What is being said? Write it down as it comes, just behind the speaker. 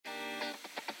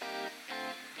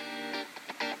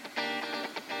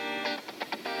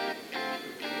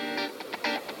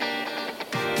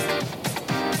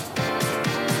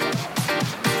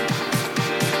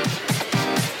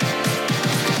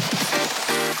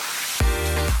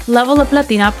Level Up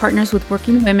Latina partners with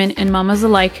working women and mamas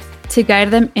alike to guide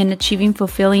them in achieving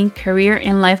fulfilling career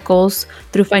and life goals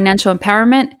through financial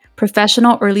empowerment,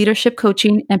 professional or leadership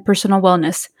coaching, and personal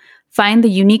wellness. Find the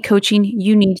unique coaching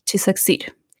you need to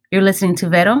succeed. You're listening to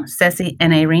Vero, Ceci,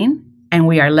 and Irene, and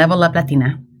we are Level Up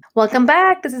Latina. Welcome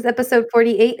back. This is episode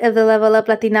 48 of the Level Up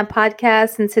Latina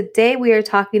podcast, and today we are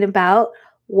talking about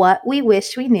what we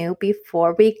wish we knew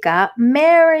before we got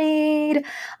married.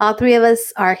 All three of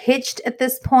us are hitched at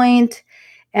this point,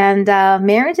 and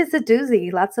marriage is a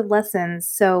doozy, lots of lessons.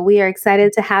 So we are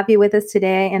excited to have you with us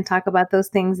today and talk about those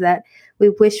things that we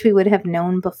wish we would have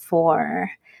known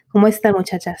before. ¿Cómo están,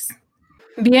 muchachas?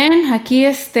 Bien, aquí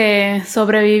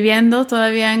sobreviviendo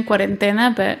todavía en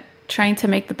cuarentena, but trying to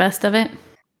make the best of it.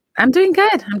 I'm doing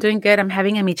good. I'm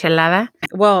having a michelada.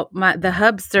 Well, the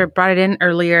hubster brought it in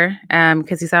earlier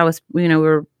because he saw we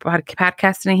were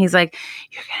podcasting, and he's like,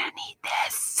 "You're gonna need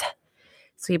this."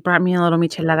 So he brought me a little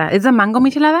michelada. It's a mango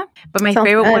michelada, but my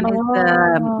favorite one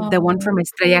is the one from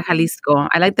Estrella Jalisco.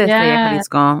 I like the Estrella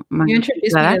Jalisco mango. You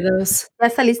introduced me to those.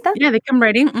 ¿Está lista? Yeah, they come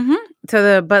ready. Mm-hmm. So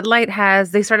the Bud Light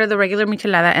they started the regular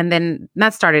michelada, and then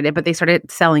not started it, but they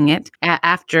started selling it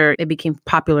after it became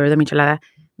popular, the michelada.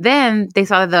 Then they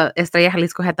saw that the Estrella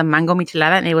Jalisco had the mango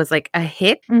michelada, and it was like a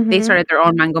hit. Mm-hmm. They started their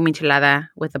own mango michelada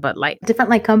with the Bud Light.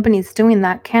 Different companies doing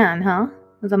that huh?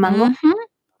 The mango. Mm-hmm.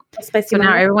 So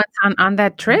now everyone's on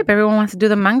that trip. Everyone wants to do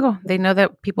the mango. They know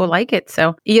that people like it.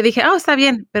 So, y yo dije, está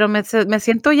bien, pero me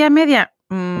siento ya media.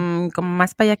 Como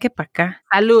más para allá que para acá.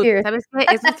 Salud. Cheers. ¿Sabes qué?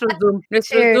 Es nuestro Zoom.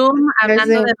 Zoom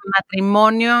hablando de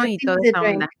matrimonio y toda esa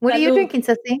onda. What are you drinking,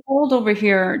 Ceci? Cold over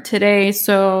here today,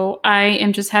 so I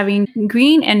am just having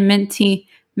green and mint tea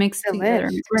mixed together.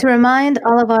 To remind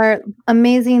all of our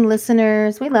amazing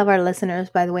listeners, we love our listeners,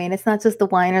 by the way, and it's not just the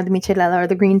wine or the michelada or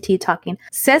the green tea talking.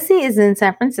 Ceci is in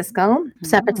San Francisco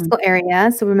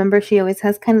area. So remember, she always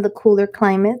has kind of the cooler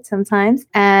climate sometimes.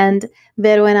 And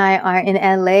Vero and I are in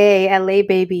LA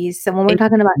babies. So when we're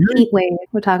talking about heat wave,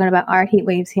 we're talking about our heat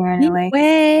waves here in LA.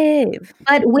 Wave.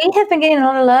 But we have been getting a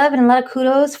lot of love and a lot of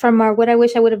kudos from our What I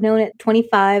Wish I Would Have Known at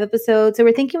 25 episodes. So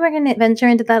we're thinking we're going to venture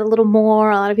into that a little more.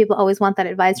 A lot of people always want that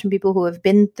advice from people who have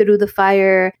been through the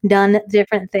fire, done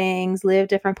different things, lived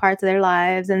different parts of their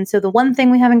lives. And so the one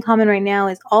thing we have in common right now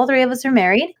is all three of us are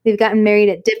married. We've gotten married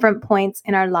at different points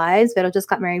in our lives. Vero just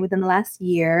got married within the last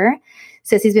year.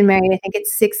 Ceci's been married, I think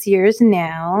it's 6 years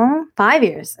now. 5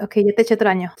 years. Okay, yo te eché otro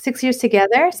año. 6 years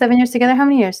together? 7 years together? How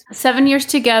many years? 7 years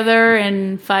together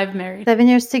and 5 married. 7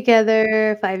 years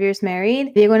together, 5 years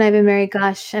married. Diego and I have been married,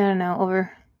 gosh, I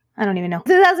don't even know.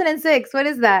 2006. What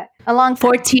is that? A long time.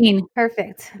 14.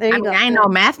 Perfect. There you go. I know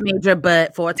math major,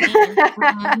 but 14.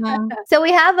 Mm-hmm. So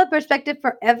we have a perspective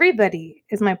for everybody,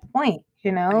 is my point.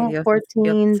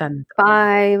 14,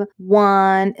 5,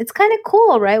 1. It's kind of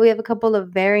cool, right? We have a couple of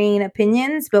varying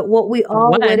opinions, but what we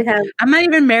all would have... I'm not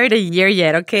even married a year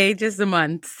yet, okay? Just a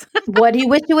month. What do you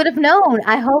wish you would have known?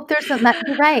 I hope there's some...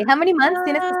 You're right. How many months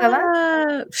tienes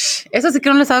casada? Eso sí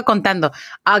que no lo estaba contando.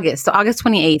 August. So August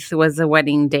 28th was the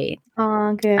wedding day.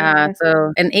 Okay.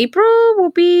 So in April will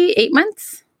be 8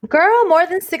 months. Girl, more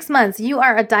than 6 months. You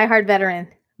are a diehard veteran.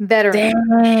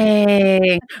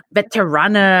 Dang.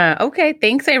 Veterana. Okay.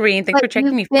 Thanks, Irene. Thanks for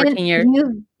checking me 14 years.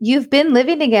 You've been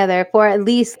living together for at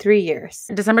least 3 years.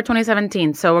 December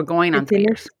 2017. So we're going on 3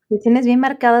 years. Tienes bien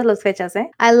marcadas las fechas, eh?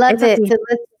 I love it. So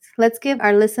let's give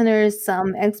our listeners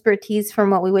some expertise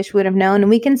from what we wish we would have known. And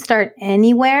we can start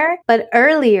anywhere. But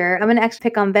earlier, I'm going to actually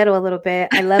pick on Vero a little bit.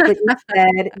 I love what you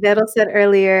said. Vero said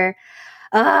earlier,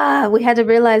 we had to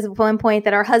realize at one point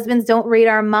that our husbands don't read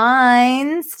our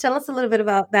minds. Tell us a little bit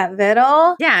about that,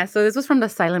 Vero. Yeah, so this was from the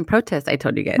silent protest I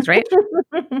told you guys, right?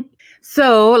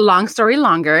 So long story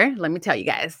longer, let me tell you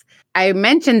guys. I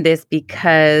mentioned this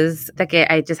because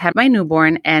I just had my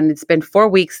newborn and it's been 4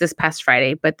 weeks this past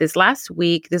Friday. But this last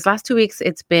 2 weeks,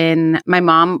 it's been my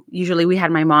mom. Usually we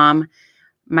had my mom,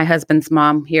 my husband's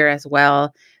mom here as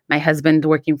well. My husband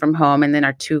working from home, and then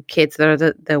our 2 kids that are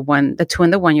the 2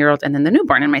 and the 1-year-old, and then the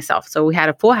newborn and myself. So we had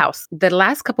a full house. The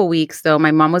last couple weeks, though,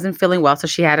 my mom wasn't feeling well, so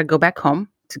she had to go back home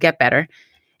to get better.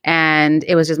 And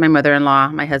it was just my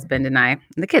mother-in-law, my husband, and I, and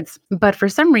the kids. But for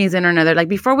some reason or another, like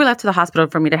before we left to the hospital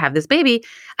for me to have this baby,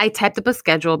 I typed up a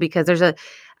schedule because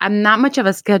I'm not much of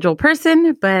a schedule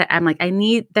person, but I'm like, I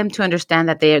need them to understand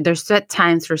that there's set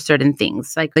times for certain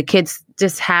things. Like the kids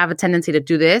just have a tendency to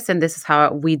do this, and this is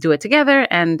how we do it together.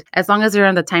 And as long as they're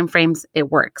on the time frames,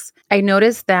 it works. I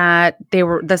noticed that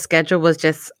the schedule was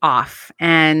just off.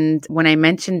 And when I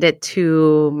mentioned it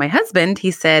to my husband, he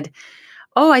said,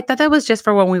 "Oh, I thought that was just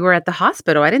for when we were at the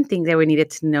hospital. I didn't think they would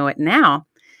needed to know it now."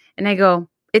 And I go,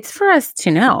 it's for us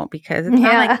to know because it's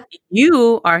not like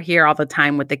you are here all the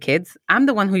time with the kids. I'm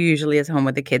the one who usually is home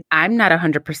with the kids. I'm not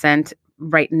 100%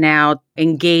 right now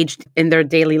engaged in their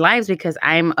daily lives because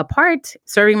I'm apart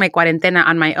serving my cuarentena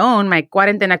on my own, my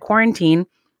cuarentena quarantine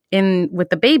in with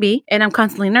the baby, and I'm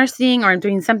constantly nursing or I'm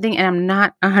doing something and I'm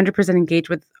not 100% engaged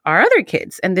with our other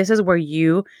kids. And this is where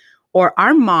you or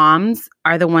our moms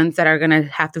are the ones that are going to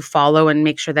have to follow and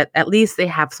make sure that at least they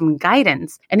have some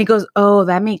guidance. And he goes, oh,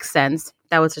 that makes sense.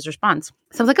 That was his response.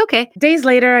 So I was like, okay. Days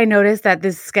later, I noticed that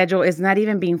this schedule is not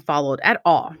even being followed at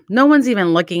all. No one's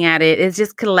even looking at it. It's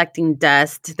just collecting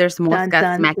dust. There's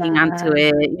moscas smacking onto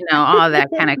it, all that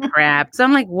kind of crap. So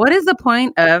I'm like, what is the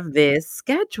point of this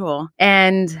schedule?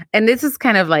 And this is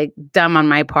kind of like dumb on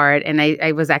my part. And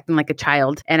I was acting like a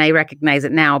child and I recognize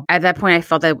it now. At that point, I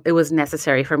felt that it was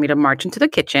necessary for me to march into the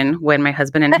kitchen when my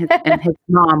husband and his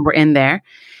mom were in there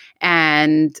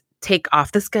and take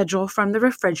off the schedule from the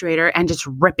refrigerator and just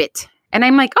rip it. And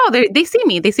I'm like, oh, they see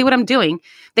me. They see what I'm doing.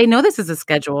 They know this is a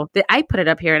schedule. That I put it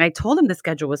up here and I told them the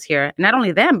schedule was here. And not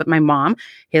only them, but my mom,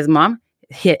 his mom,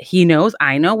 he knows,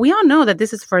 I know. We all know that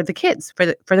this is for the kids, for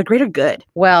the greater good.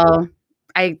 Well,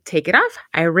 I take it off.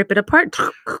 I rip it apart.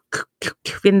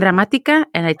 Bien dramática.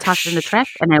 And I toss it in the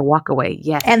trash and I walk away.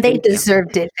 Yes. And they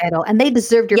deserved it, Vero. And they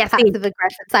deserved your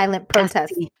passive-aggressive silent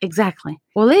protest. Exactly.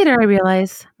 Well, later I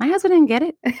realized my husband didn't get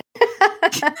it.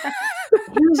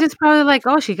 He was just probably like,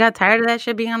 oh, she got tired of that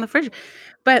shit being on the fridge.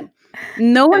 But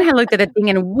no one had looked at the thing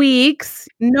in weeks.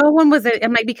 No one was.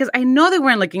 I'm like, because I know they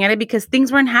weren't looking at it because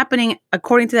things weren't happening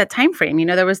according to that time frame.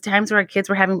 There was times where our kids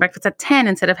were having breakfast at 10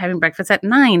 instead of having breakfast at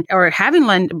 9 or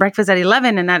having breakfast at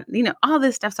 11 and that, all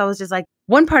this stuff. So I was just like,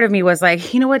 one part of me was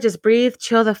like, you know what, just breathe,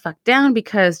 chill the fuck down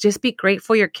because just be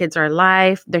grateful your kids are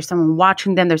alive. There's someone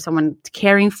watching them. There's someone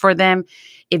caring for them.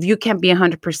 If you can't be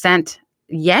 100%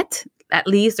 yet, at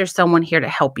least there's someone here to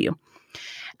help you.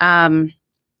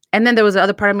 And then there was the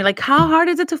other part of me like, how hard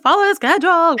is it to follow a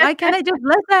schedule? Why can't I just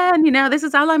listen? This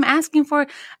is all I'm asking for.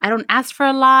 I don't ask for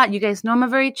a lot. You guys know I'm a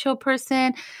very chill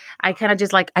person. I kind of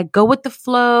just I go with the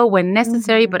flow when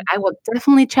necessary, but I will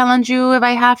definitely challenge you if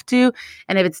I have to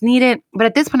and if it's needed. But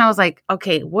at this point, I was like,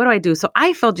 okay, what do I do? So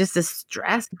I felt just this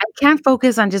stress. I can't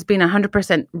focus on just being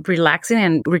 100% relaxing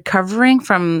and recovering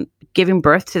from giving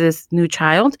birth to this new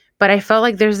child. But I felt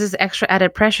like there's this extra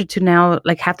added pressure to now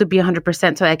have to be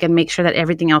 100% so I can make sure that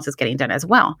everything else is getting done as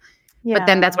well. Yeah. But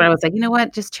then that's when I was like, you know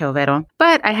what? Just chill, Vero.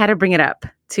 But I had to bring it up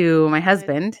to my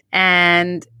husband.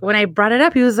 And when I brought it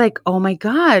up, he was like, oh my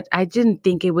God, I didn't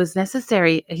think it was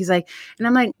necessary. He's like, and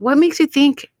I'm like, what makes you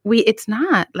think it's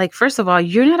not? Like, first of all,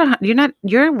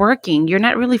 you're working. You're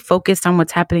not really focused on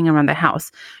what's happening around the house.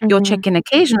 Mm-hmm. You'll check in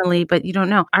occasionally, but you don't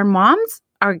know. Our moms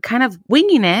are kind of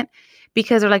winging it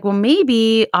because they're like, well,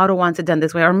 maybe Otto wants it done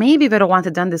this way, or maybe Vero wants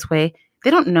it done this way.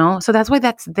 They don't know. So that's why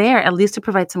that's there, at least to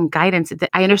provide some guidance.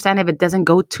 I understand if it doesn't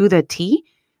go to the T,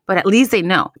 but at least they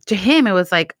know. To him, it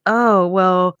was like, oh,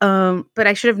 well, but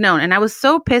I should have known. And I was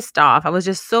so pissed off. I was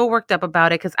just so worked up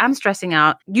about it because I'm stressing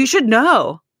out. You should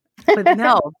know. But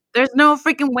no, there's no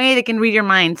freaking way they can read your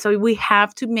mind. So we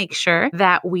have to make sure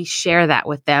that we share that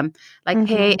with them. Like, mm-hmm.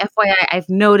 Hey, FYI, I've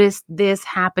noticed this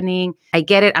happening. I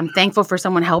get it. I'm thankful for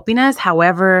someone helping us.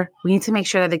 However, we need to make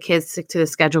sure that the kids stick to the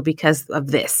schedule because of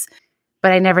this.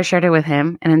 But I never shared it with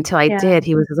him. And until I did,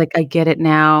 he was like, I get it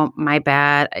now. My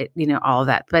bad. All of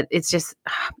that. But it's just,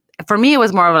 for me, it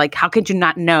was more of like, how could you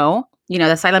not know?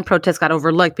 The silent protest got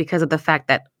overlooked because of the fact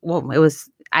that,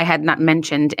 I had not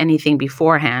mentioned anything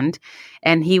beforehand.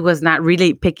 And he was not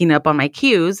really picking up on my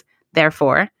cues.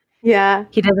 Therefore, he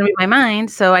doesn't read my mind.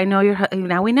 So I know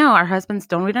now we know our husbands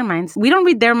don't read our minds. We don't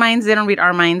read their minds. They don't read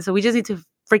our minds. So we just need to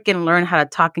freaking learn how to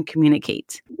talk and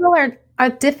communicate. People are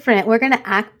different. We're going to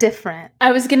act different.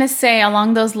 I was going to say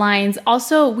along those lines,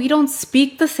 also, we don't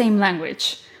speak the same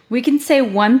language. We can say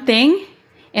one thing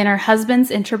and our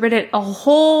husbands interpret it a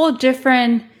whole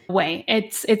different way.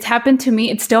 It's happened to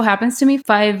me. It still happens to me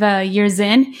 5 years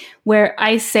in where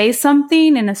I say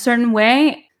something in a certain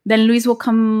way. Then Luis will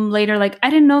come later like, I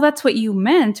didn't know that's what you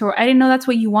meant, or I didn't know that's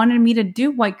what you wanted me to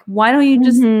do. Like, why don't you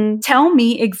just tell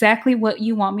me exactly what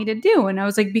you want me to do? And I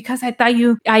was like, because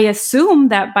I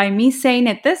assumed that by me saying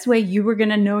it this way, you were going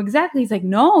to know exactly. He's like,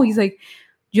 no. He's like,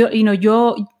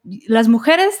 las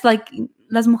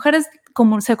mujeres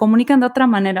como se comunican de otra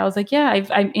manera. I was like, yeah,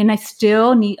 I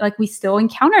still need, we still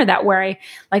encounter that where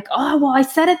I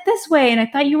said it this way and I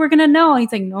thought you were going to know.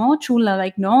 He's like, no,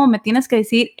 chula, no, me tienes que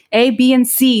decir A, B, and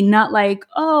C, not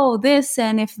this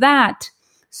and if that.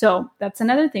 So that's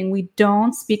another thing. We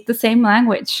don't speak the same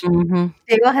language. Mm-hmm.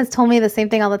 Diego has told me the same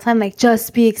thing all the time.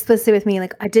 Just be explicit with me.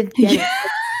 I didn't get it.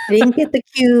 I didn't get the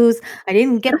cues. I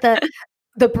didn't get the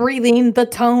the breathing, the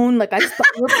tone. Like, I just thought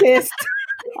you were pissed.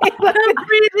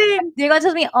 Breathing. Diego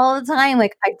tells me all the time,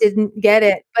 like, I didn't get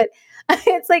it. But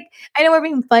it's like, I know we're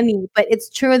being funny, but it's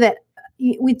true that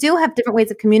we do have different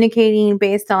ways of communicating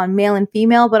based on male and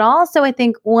female. But also, I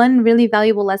think one really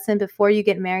valuable lesson before you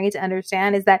get married to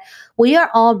understand is that we are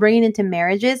all bringing into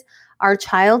marriages our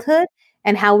childhood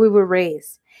and how we were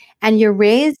raised. And you're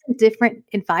raised in different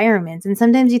environments. And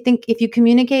sometimes you think if you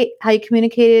communicate how you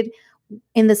communicated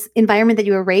in this environment that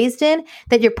you were raised in,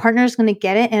 that your partner is going to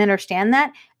get it and understand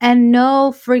that. And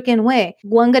no freaking way.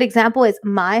 One good example is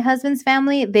my husband's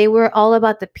family. They were all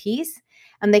about the peace.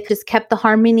 And they just kept the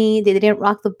harmony. They didn't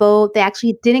rock the boat. They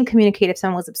actually didn't communicate if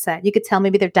someone was upset. You could tell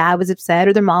maybe their dad was upset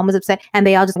or their mom was upset, and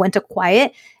they all just went to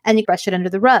quiet and you brush it under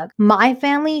the rug. My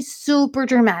family, super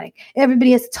dramatic.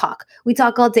 Everybody has to talk. We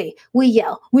talk all day. We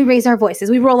yell. We raise our voices.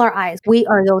 We roll our eyes. We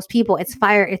are those people. It's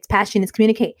fire. It's passion. It's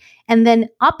communicate. And then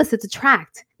opposites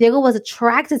attract. Diego was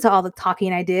attracted to all the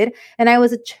talking I did. And I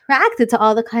was attracted to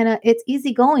all the kind of, it's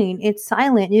easygoing. It's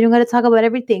silent. You don't got to talk about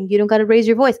everything. You don't got to raise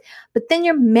your voice. But then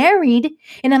you're married.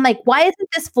 And I'm like, why isn't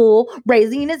this fool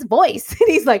raising his voice? And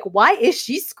he's like, why is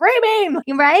she screaming?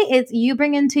 Right? It's you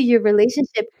bring into your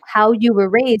relationship how you were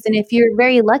raised. And if you're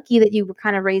very lucky that you were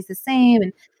kind of raised the same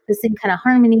and the same kind of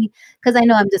harmony, because I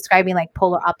know I'm describing like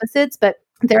polar opposites, but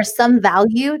there's some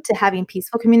value to having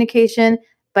peaceful communication,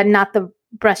 but not the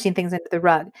brushing things under the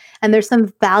rug. And there's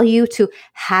some value to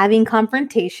having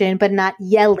confrontation, but not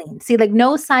yelling. See, like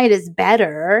no side is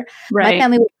better. Right. My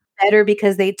family was better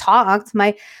because they talked.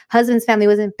 My husband's family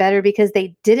wasn't better because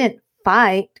they didn't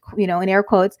fight, in air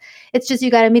quotes. It's just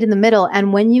you got to meet in the middle.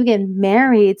 And when you get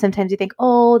married, sometimes you think,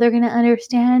 oh, they're going to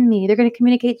understand me. They're going to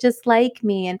communicate just like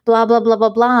me and blah, blah, blah, blah,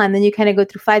 blah. And then you kind of go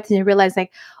through fights and you realize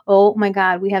like, oh my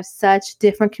God, we have such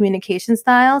different communication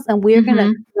styles and we're going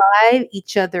to drive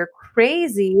each other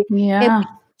crazy. Yeah.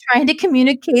 Trying to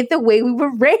communicate the way we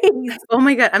were raised. Oh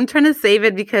my God. I'm trying to save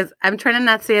it because I'm trying to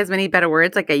not say as many better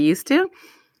words like I used to.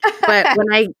 But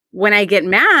when I get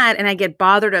mad and I get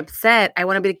bothered, upset, I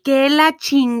want to be like, que la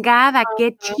chingada,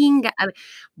 que chingada.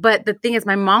 But the thing is,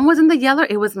 my mom wasn't the yeller.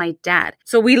 It was my dad.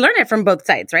 So we learn it from both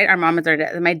sides, right? Our mom is our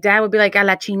dad. My dad would be like, a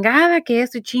la chingada, que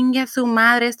esto, chingue a su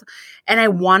madre. Esto. And I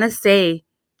want to say,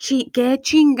 que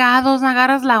chingados,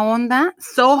 agarras la onda.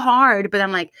 So hard. But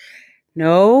I'm like,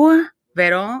 no,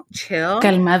 Vero, chill.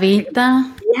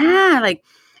 Calmadita. Yeah, like,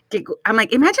 I'm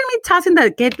like, imagine me tossing the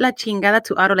get la chingada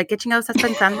to Otto, like, ¿qué chingados estás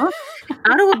pensando?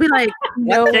 Otto will be like,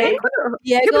 no way.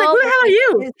 He'll be like, who the hell are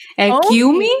you?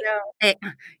 Excuse me?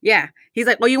 Yeah. He's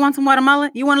like, well, you want some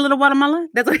watermelon? You want a little watermelon?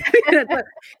 That's what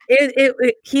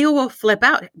he will flip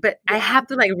out. But I have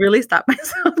to like really stop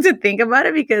myself to think about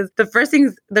it because the first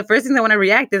things I want to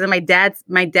react is in my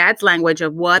dad's language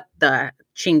of what the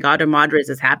chingada madres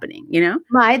is happening,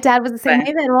 My dad was the same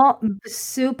way, pero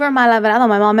super malabrado.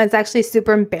 My mom is actually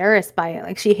super embarrassed by it.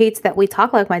 Like she hates that we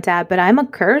talk like my dad, but I'm a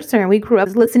cursor and we grew up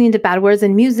listening to bad words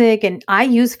in music and I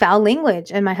use foul language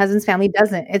and my husband's family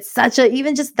doesn't. It's such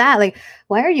even just that, like,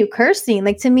 why are you cursing?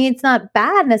 Like to me, it's not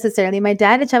bad necessarily. My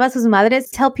dad, echaba sus madres,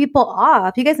 tell people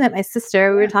off. You guys met my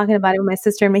sister. We were talking about it with my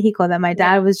sister in Mexico that my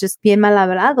dad was just bien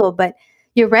malabrado, but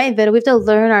you're right, Vito. We have to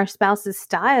learn our spouse's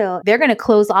style. They're going to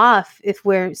close off if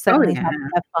we're suddenly having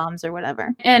F-bombs or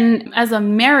whatever. And as a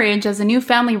marriage, as a new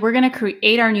family, we're going to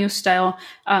create our new style.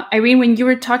 Irene, when you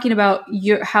were talking about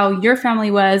how your family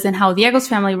was and how Diego's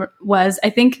family was, I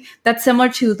think that's similar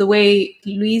to the way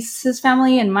Luis's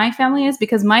family and my family is,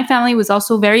 because my family was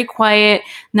also very quiet,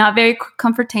 not very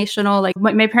confrontational. Like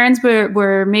my parents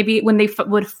were maybe when they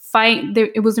would fight,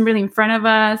 it wasn't really in front of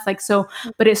us. Like so,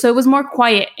 so it was more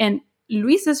quiet. And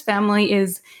Luis's family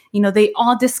is, they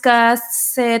all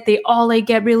discuss it. They all like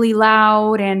get really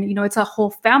loud and, it's a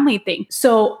whole family thing.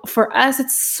 So for us,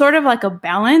 it's sort of like a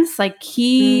balance. Like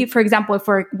for example, if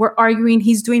we're arguing,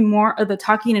 he's doing more of the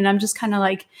talking and I'm just kind of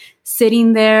like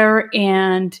sitting there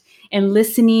and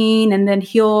listening. And then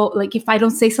he'll like, if I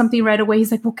don't say something right away, he's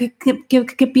like, well, ¿qué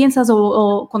piensas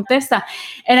o contesta?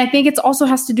 And I think it also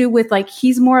has to do with like,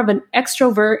 he's more of an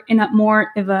extrovert and not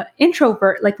more of an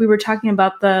introvert. Like we were talking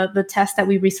about the test that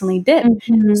we recently did.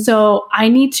 Mm-hmm. So I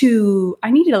need to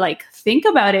like think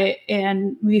about it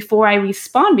and before I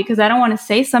respond, because I don't want to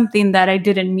say something that I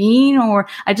didn't mean, or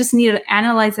I just need to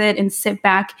analyze it and sit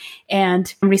back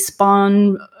and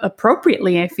respond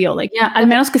appropriately. I feel like, al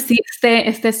menos que sí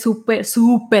esté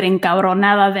súper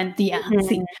encabronada dentía.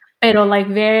 Sí. Pero like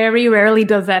very rarely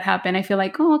does that happen. I feel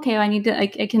like, oh, okay,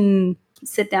 I can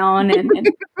sit down and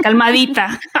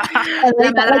calmadita.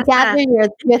 And like gather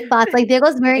your thoughts. Like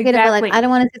Diego's very good about like, I don't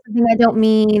want to say something I don't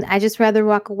mean. I just rather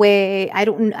walk away. I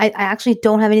actually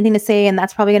don't have anything to say, and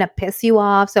that's probably gonna piss you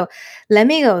off. So let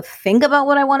me go think about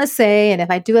what I want to say. And if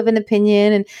I do have an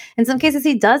opinion, and in some cases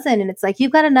he doesn't, and it's like,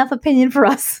 you've got enough opinion for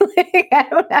us. Like, I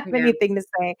don't have anything to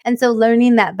say. And so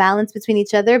learning that balance between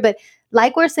each other. But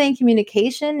like we're saying,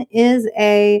 communication is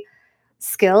a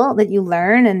skill that you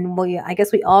learn. And I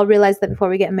guess we all realize that before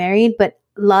we get married, but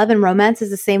love and romance is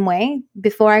the same way.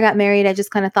 Before I got married, I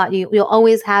just kind of thought you'll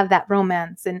always have that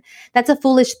romance. And that's a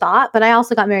foolish thought, but I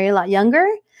also got married a lot younger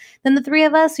than the three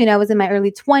of us. I was in my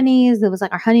early 20s. It was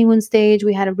like our honeymoon stage.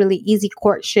 We had a really easy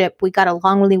courtship. We got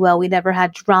along really well. We never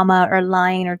had drama or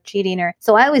lying or cheating.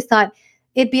 So I always thought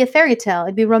it'd be a fairy tale.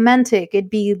 It'd be romantic. It'd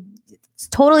be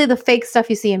totally the fake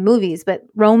stuff you see in movies. But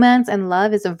romance and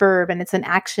love is a verb, and it's an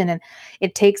action, and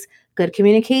it takes good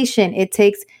communication. It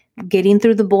takes getting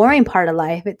through the boring part of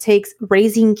life. It takes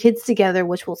raising kids together,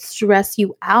 which will stress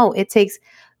you out. It takes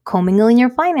commingling your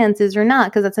finances or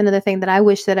not, because that's another thing that I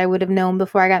wish that I would have known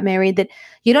before I got married, that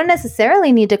you don't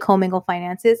necessarily need to commingle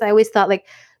finances. I always thought like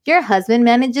your husband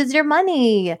manages your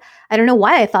money. I don't know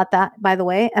why I thought that, by the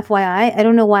way, FYI. I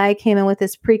don't know why I came in with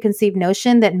this preconceived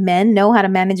notion that men know how to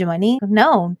manage money.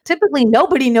 No, typically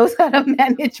nobody knows how to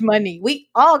manage money. We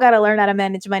all got to learn how to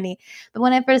manage money. But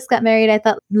when I first got married, I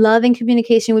thought love and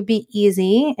communication would be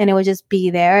easy and it would just be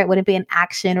there. It wouldn't be an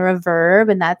action or a verb,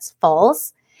 and that's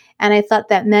false. And I thought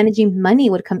that managing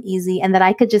money would come easy and that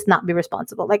I could just not be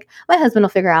responsible. Like my husband will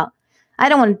figure out. I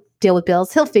don't want to deal with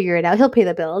bills. He'll figure it out. He'll pay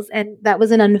the bills. And that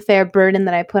was an unfair burden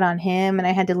that I put on him. And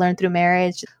I had to learn through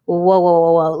marriage.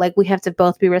 Whoa. Like we have to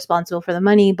both be responsible for the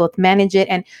money, both manage it.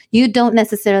 And you don't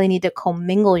necessarily need to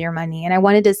commingle your money. And I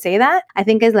wanted to say that. I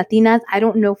think as Latinas, I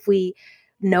don't know if we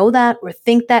know that or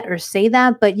think that or say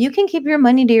that, but you can keep your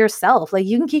money to yourself. Like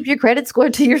you can keep your credit score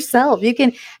to yourself. You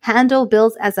can handle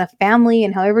bills as a family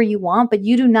and however you want, but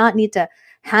you do not need to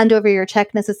hand over your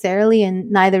check necessarily, and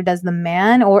neither does the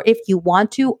man. Or if you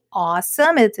want to,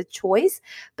 awesome, it's a choice.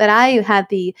 But I had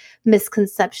the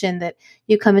misconception that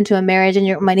you come into a marriage and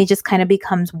your money just kind of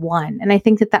becomes one. And I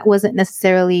think that that wasn't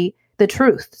necessarily the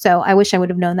truth. So I wish I would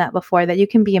have known that before, that you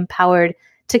can be empowered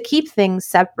to keep things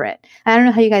separate. I don't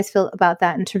know how you guys feel about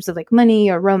that in terms of like money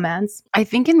or romance. I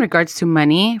think in regards to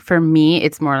money, for me,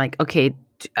 it's more like, okay,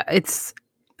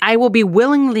 I will be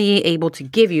willingly able to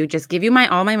give you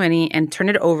all my money and turn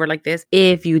it over like this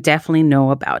if you definitely know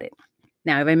about it.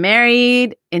 Now, if I'm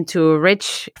married into a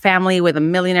rich family with a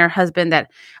millionaire husband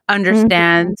that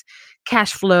understands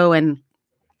cash flow and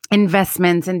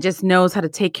investments and just knows how to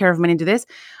take care of money and do this,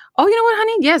 oh, you know what,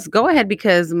 honey? Yes, go ahead,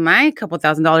 because my couple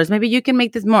 $1,000s, maybe you can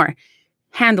make this more.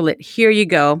 Handle it. Here you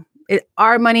go.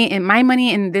 Our money and my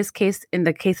money in this case, in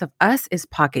the case of us, is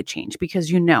pocket change, because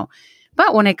you know.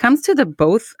 But when it comes to the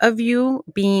both of you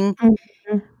being,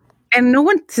 and no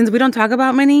one, since we don't talk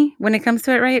about money when it comes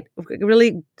to it, right?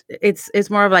 Really, it's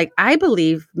more of like, I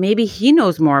believe maybe he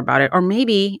knows more about it, or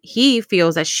maybe he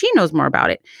feels that she knows more about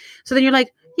it. So then you're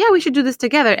like, yeah, we should do this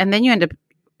together. And then you end up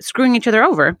screwing each other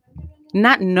over,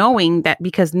 not knowing that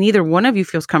because neither one of you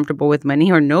feels comfortable with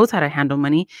money or knows how to handle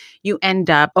money, you end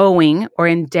up owing or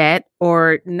in debt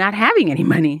or not having any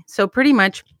money. So pretty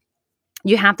much,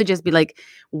 you have to just be like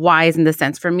wise in the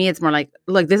sense. For me, it's more like,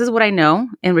 look, this is what I know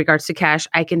in regards to cash.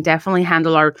 I can definitely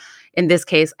handle in this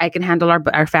case, I can handle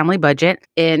our family budget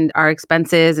and our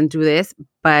expenses and do this,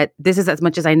 but this is as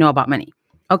much as I know about money.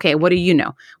 Okay, what do you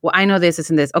know? Well, I know this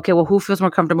and this. Okay, well, who feels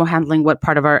more comfortable handling what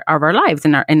part of our lives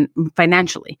and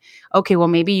financially? Okay, well,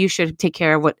 maybe you should take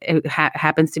care of what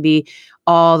happens to be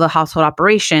all the household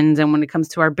operations, and when it comes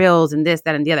to our bills and this,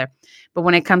 that, and the other. But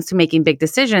when it comes to making big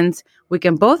decisions, we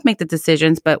can both make the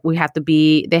decisions, but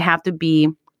they have to be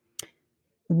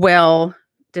well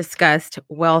discussed,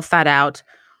 well thought out,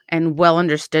 and well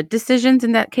understood decisions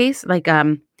in that case. Like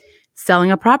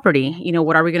selling a property,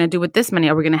 what are we going to do with this money?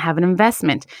 Are we going to have an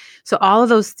investment? So all of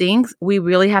those things, we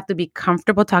really have to be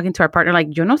comfortable talking to our partner.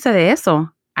 Like, yo no sé de eso.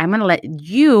 I'm going to let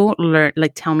you learn,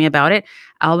 like tell me about it.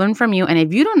 I'll learn from you. And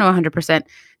if you don't know 100%,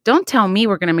 don't tell me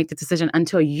we're going to make the decision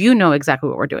until you know exactly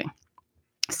what we're doing.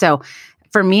 So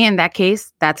for me, in that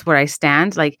case, that's where I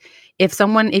stand. Like if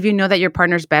you know that your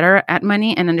partner's better at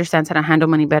money and understands how to handle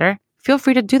money better, feel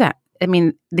free to do that. I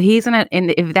mean,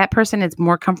 if that person is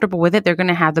more comfortable with it, they're going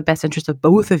to have the best interest of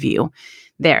both of you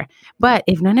there. But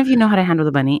if none of you know how to handle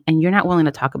the money and you're not willing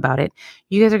to talk about it,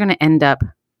 you guys are going to end up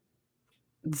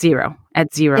at zero.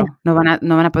 Yeah. No van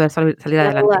a poder salir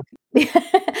adelante.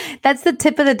 That's the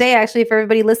tip of the day, actually, for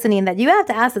everybody listening, that you have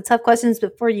to ask the tough questions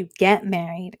before you get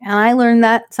married. And I learned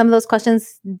that some of those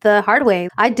questions the hard way.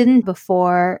 I didn't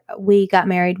before we got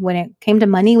married. When it came to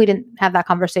money, we didn't have that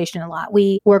conversation a lot.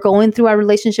 We were going through our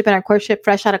relationship and our courtship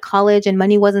fresh out of college, and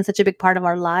money wasn't such a big part of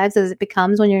our lives as it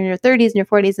becomes when you're in your 30s and your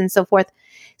 40s and so forth.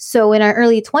 So in our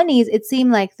early 20s, it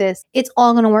seemed like this, it's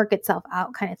all going to work itself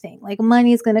out kind of thing. Like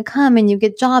money is going to come and you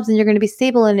get jobs and you're going to be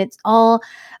stable and it's all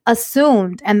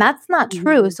assumed. And that's not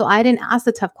true. So I didn't ask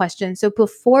the tough questions. So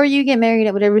before you get married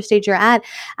at whatever stage you're at,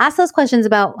 ask those questions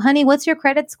about, honey, what's your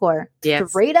credit score? Yes.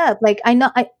 Straight up. Like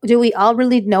do we all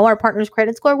really know our partner's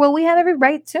credit score? Well, we have every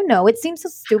right to know. It seems so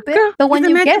stupid. Girl, but when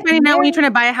you get married, now when you're trying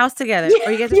to buy a house together,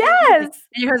 or you guys yes.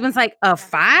 and your husband's like, a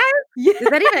 5? Yeah. Does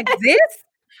that even exist?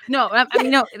 No, I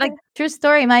mean, no, like true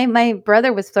story. My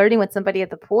brother was flirting with somebody at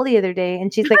the pool the other day,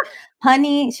 and she's like,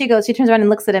 honey, she turns around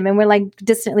and looks at him, and we're like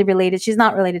distantly related. She's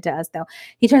not related to us though.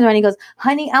 He turns around and he goes,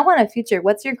 honey, I want a future.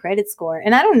 What's your credit score?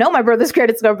 And I don't know my brother's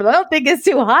credit score, but I don't think it's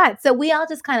too hot. So we all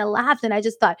just kind of laughed, and I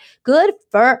just thought, good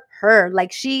for her.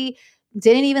 Like she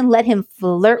didn't even let him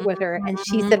flirt with her. And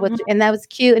she said, and that was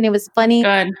cute. And it was funny.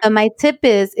 My tip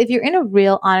is, if you're in a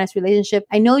real honest relationship,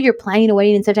 I know you're planning a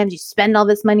wedding and sometimes you spend all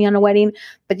this money on a wedding,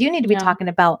 but you need to be talking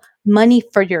about money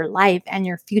for your life and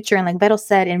your future. And like Beto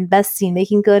said, investing,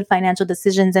 making good financial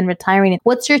decisions and retiring.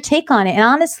 What's your take on it? And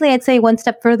honestly, I'd say one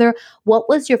step further, what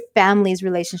was your family's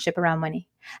relationship around money?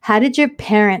 How did your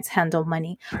parents handle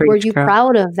money? Were you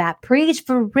proud of that? Preach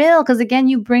for real. Because again,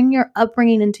 you bring your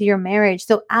upbringing into your marriage.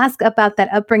 So ask about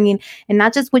that upbringing and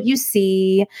not just what you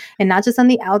see and not just on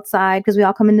the outside, because we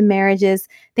all come into marriages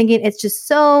thinking it's just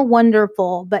so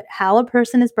wonderful. But how a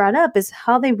person is brought up is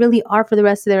how they really are for the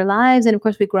rest of their lives. And of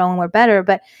course, we grow and we're better.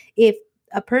 But if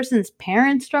a person's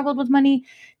parents struggled with money,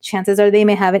 chances are they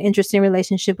may have an interesting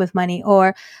relationship with money,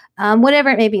 or whatever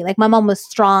it may be. Like my mom was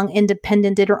strong,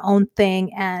 independent, did her own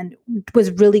thing, and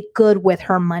was really good with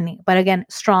her money. But again,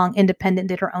 strong, independent,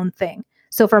 did her own thing.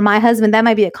 So for my husband, that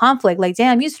might be a conflict. Like,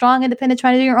 damn, you strong, independent,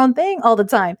 trying to do your own thing all the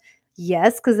time.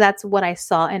 Yes, because that's what I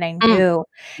saw and I knew.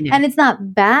 Yeah. And it's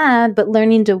not bad, but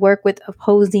learning to work with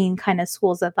opposing kind of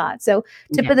schools of thought. So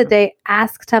tip of the day,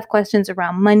 ask tough questions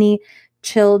around money,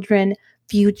 children,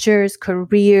 futures,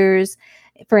 careers.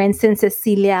 For instance,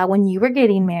 Cecilia, when you were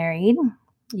getting married,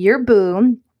 your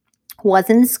boo was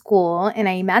in school, and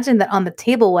I imagine that on the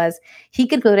table was he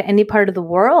could go to any part of the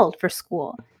world for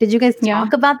school. Did you guys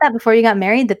talk about that before you got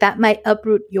married, that might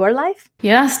uproot your life?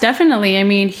 Yes, definitely. I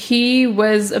mean, he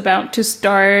was about to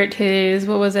start his,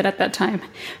 what was it at that time?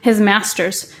 His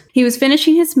master's. He was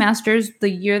finishing his master's the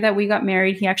year that we got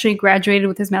married. He actually graduated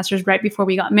with his master's right before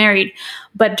we got married.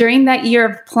 But during that year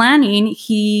of planning,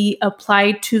 he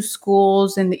applied to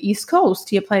schools in the East Coast.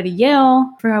 He applied to Yale.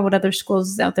 I forgot what other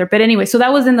schools is out there. But anyway, so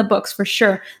that was in the books for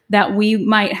sure, that we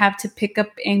might have to pick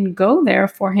up and go there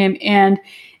for him. And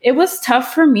it was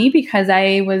tough for me because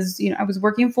I was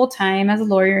working full time as a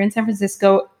lawyer in San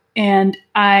Francisco, and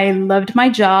I loved my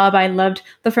job. I loved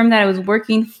the firm that I was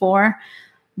working for.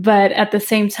 But at the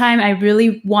same time, I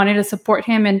really wanted to support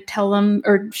him and tell him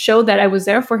or show that I was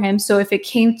there for him. So if it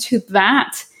came to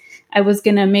that, I was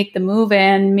going to make the move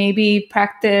and maybe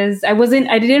practice. I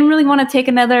didn't really want to take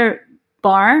another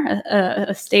bar,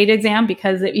 a state exam,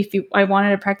 because I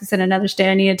wanted to practice in another state,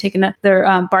 I needed to take another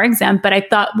bar exam. But I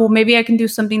thought, well, maybe I can do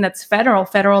something that's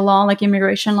federal law, like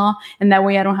immigration law, and that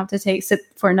way I don't have to sit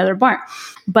for another bar.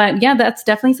 But yeah, that's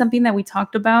definitely something that we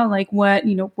talked about. Like, what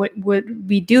would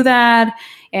we do that?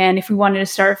 And if we wanted to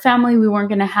start a family, we weren't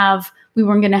going to have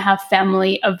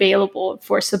family available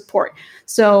for support.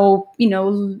 So,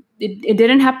 it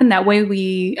didn't happen that way.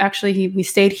 We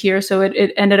stayed here. So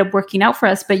it ended up working out for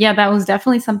us. But yeah, that was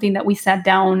definitely something that we sat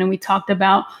down and we talked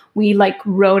about. We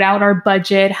wrote out our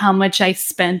budget, how much I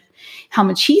spent, how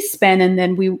much he spent. And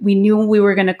then we knew we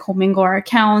were going to commingle our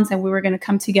accounts and we were going to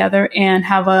come together and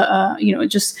have our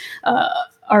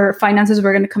finances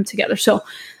were going to come together. So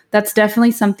that's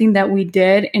definitely something that we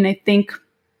did. And I think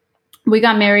I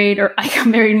got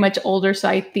married much older. So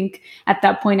I think at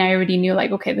that point I already knew,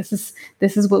 like, okay, this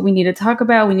is what we need to talk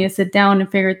about. We need to sit down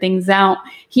and figure things out.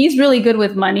 He's really good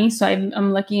with money. So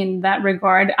I'm lucky in that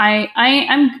regard.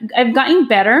 I've gotten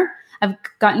better. I've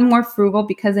gotten more frugal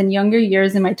because in younger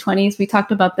years, in my 20s, we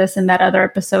talked about this in that other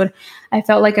episode, I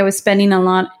felt like I was spending a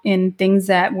lot in things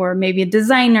that were maybe a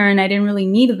designer and I didn't really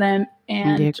need them.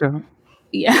 And yeah, girl.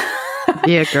 Yeah.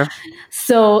 Yeah, girl.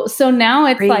 So now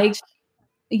it's Preach. like,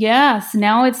 yes,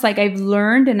 now it's like I've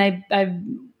learned and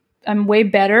I'm way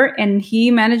better, and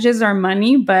he manages our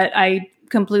money, but I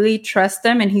completely trust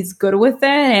him, and he's good with it.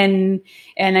 And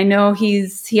I know he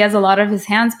has a lot of his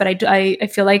hands, but I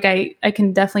feel like I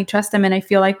can definitely trust him, and I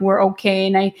feel like we're okay.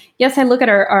 And I look at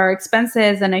our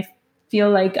expenses, and I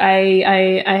feel like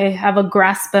I have a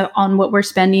grasp on what we're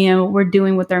spending and what we're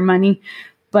doing with our money.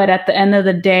 But at the end of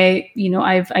the day,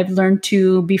 I've learned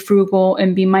to be frugal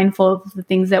and be mindful of the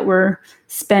things that we're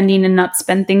spending, and not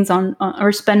spend things on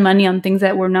or spend money on things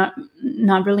that were not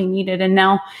really needed. And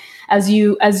now, as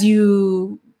you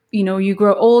you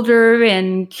grow older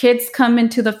and kids come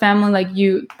into the family, like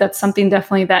that's something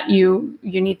definitely that you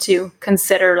need to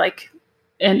consider, like,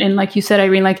 and like you said,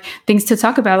 Irene, like things to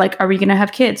talk about, like, are we going to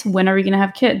have kids? When are we going to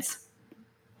have kids?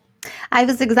 I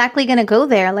was exactly going to go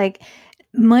there. Like,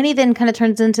 money then kind of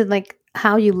turns into like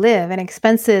how you live and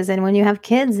expenses. And when you have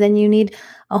kids, then you need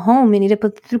a home. You need to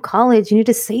put them through college. You need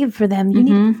to save for them. You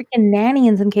need a freaking nanny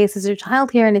in some cases, or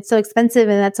childcare, and it's so expensive.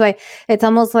 And that's why it's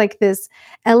almost like this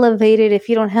elevated. If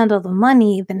you don't handle the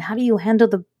money, then how do you handle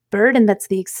the burden? That's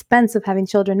the expense of having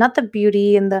children, not the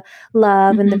beauty and the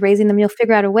love and the raising them. You'll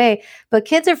figure out a way. But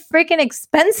kids are freaking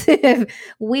expensive.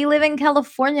 We live in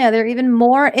California. They're even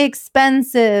more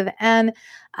expensive. And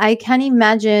I can't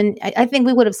imagine. I think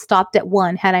we would have stopped at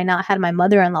one had I not had my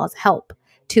mother-in-law's help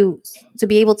to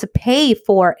be able to pay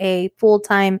for a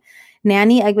full-time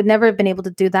nanny. I would never have been able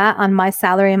to do that on my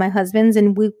salary and my husband's,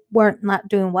 and we weren't not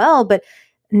doing well. But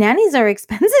nannies are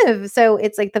expensive. So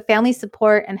it's like the family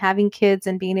support and having kids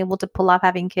and being able to pull off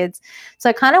having kids. So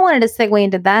I kind of wanted to segue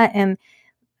into that. And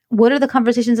what are the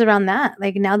conversations around that?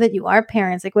 Like, now that you are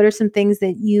parents, like, what are some things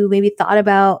that you maybe thought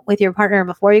about with your partner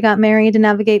before you got married to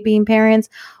navigate being parents,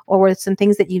 or were some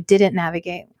things that you didn't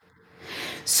navigate?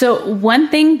 So one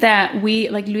thing that we,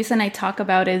 like Luisa and I talk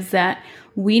about, is that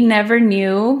we never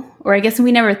knew, or I guess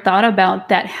we never thought about,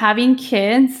 that having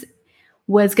kids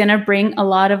was going to bring a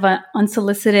lot of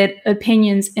unsolicited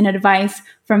opinions and advice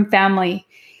from family.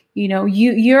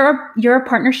 You're a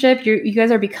partnership. You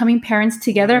guys are becoming parents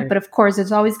together, right. But of course,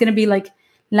 there's always going to be like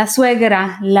la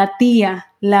suegra, la tía,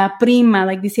 la prima,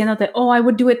 like diciéndote, oh, I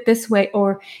would do it this way,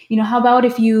 or how about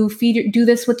if you do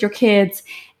this with your kids.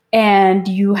 And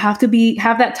you have to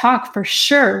have that talk for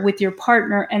sure with your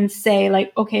partner and say,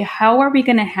 like, okay, how are we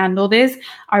going to handle this?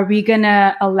 Are we going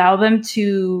to allow them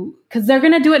to, because they're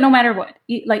going to do it no matter what.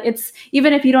 Like, it's,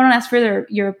 even if you don't ask for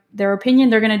their opinion,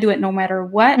 they're going to do it no matter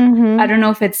what. I don't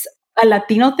know if it's a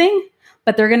Latino thing,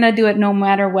 but they're going to do it no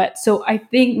matter what. So I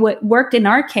think what worked in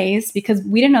our case, because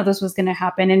we didn't know this was going to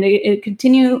happen, and it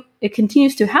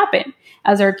continues to happen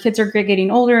as our kids are getting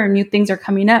older and new things are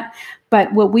coming up.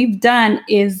 But what we've done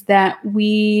is that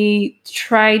we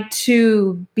try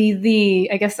to be the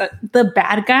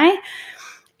bad guy.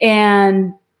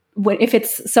 And if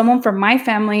it's someone from my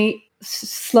family,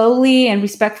 slowly and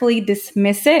respectfully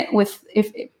dismiss it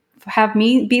have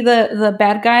me be the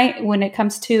bad guy when it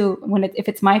comes to if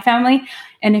it's my family,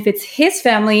 and if it's his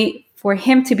family, for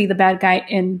him to be the bad guy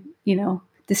and,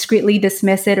 discreetly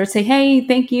dismiss it or say, hey,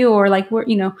 thank you. Or like, we're,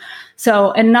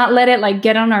 so, and not let it like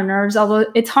get on our nerves. Although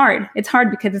it's hard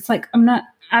because it's like, I'm not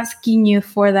asking you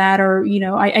for that, or,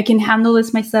 I can handle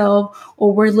this myself,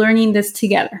 or we're learning this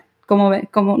together. No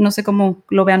sé cómo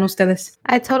lo vean ustedes.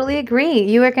 I totally agree.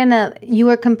 You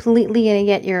are completely going to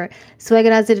get your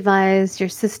suegra's advice, your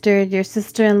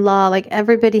sister-in-law, like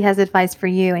everybody has advice for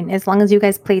you. And as long as you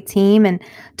guys play team and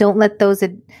don't let those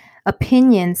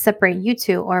opinions separate you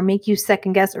two or make you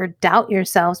second guess or doubt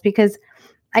yourselves. Because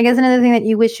I guess another thing that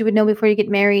you wish you would know before you get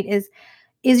married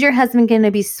is your husband going to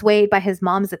be swayed by his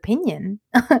mom's opinion?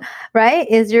 Right?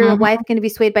 Is your wife going to be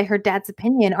swayed by her dad's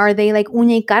opinion? Are they like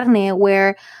uña y carne,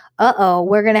 where,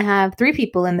 we're going to have 3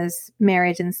 people in this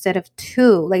marriage instead of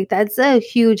 2? Like, that's a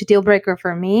huge deal breaker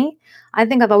for me. I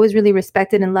think I've always really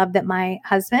respected and loved that my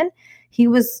husband, he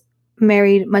was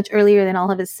married much earlier than all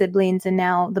of his siblings, and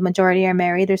now the majority are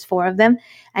married. There's 4 of them.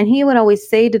 And he would always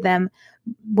say to them,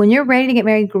 when you're ready to get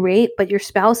married, great, but your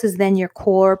spouse is then your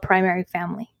core primary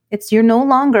family. You're no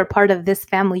longer part of this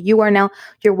family. You are now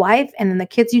your wife, and then the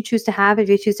kids you choose to have, if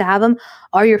you choose to have them,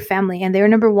 are your family, and they're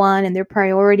number one, and their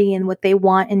priority, and what they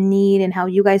want and need, and how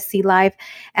you guys see life.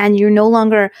 And you're no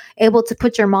longer able to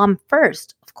put your mom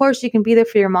first. Of course, you can be there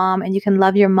for your mom, and you can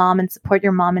love your mom and support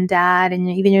your mom and dad and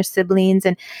even your siblings,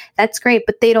 and that's great,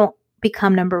 but they don't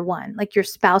become number one. Like, your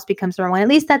spouse becomes number one. At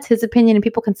least that's his opinion, and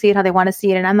people can see it how they want to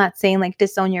see it. And I'm not saying like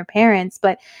disown your parents,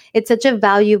 but it's such a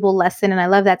valuable lesson. And I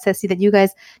love that, Ceci, that you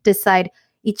guys decide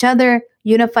each other,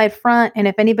 unified front. And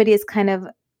if anybody is kind of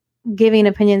giving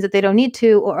opinions that they don't need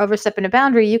to, or overstepping a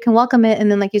boundary, you can welcome it. And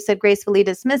then, like you said, gracefully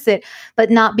dismiss it, but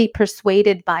not be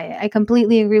persuaded by it. I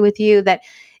completely agree with you that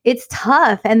it's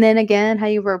tough. And then again, how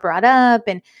you were brought up,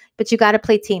 but you got to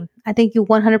play team. I think you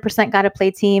 100% got to play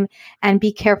team and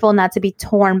be careful not to be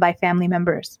torn by family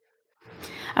members.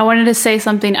 I wanted to say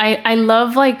something. I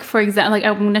love, like, for example, like,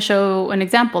 I'm going to show an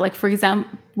example. Like, for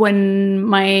example, when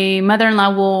my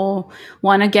mother-in-law will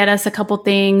want to get us a couple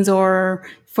things, or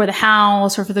for the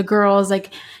house or for the girls,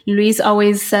 like Luis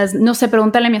always says, no sé,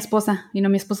 pregúntale a mi esposa. You know,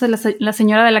 mi esposa es la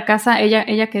señora de la casa,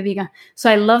 ella que diga. So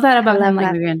I love that about him,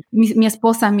 like, mi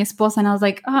esposa. And I was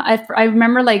like, I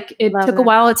remember, like, it took a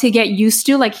while to get used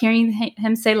to, like, hearing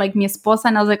him say, like, mi esposa.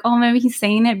 And I was like, oh, maybe he's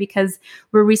saying it because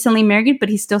we're recently married, but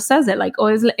he still says it. Like, oh,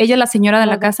 ella es la señora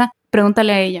de la casa,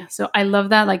 pregúntale a ella. So I love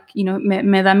that, like, you know,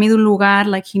 me da mi lugar,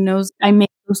 like, he knows I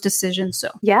make those decisions. So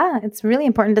yeah, it's really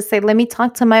important to say, let me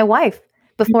talk to my wife.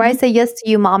 Before I say yes to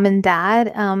you, mom and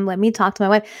dad, let me talk to my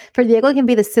wife. For Diego, it can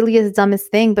be the silliest, dumbest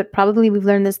thing, but probably we've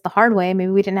learned this the hard way.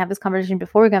 Maybe we didn't have this conversation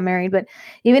before we got married, but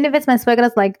even if it's my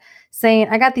suegra's, like, saying,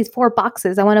 I got these 4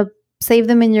 boxes, I want to save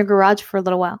them in your garage for a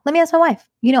little while. Let me ask my wife.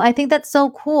 You know, I think that's so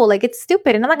cool. Like, it's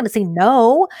stupid, and I'm not going to say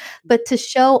no, but to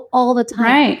show all the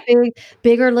time, right.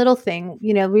 big or little thing.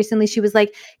 You know, recently she was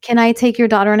like, can I take your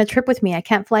daughter on a trip with me? I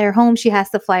can't fly her home. She has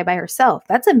to fly by herself.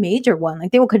 That's a major one.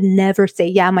 Like, they could never say,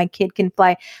 yeah, my kid can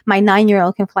fly. My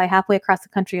 9-year-old can fly halfway across the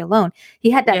country alone.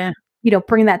 He had that, you know,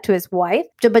 bring that to his wife.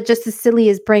 But just as silly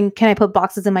as can I put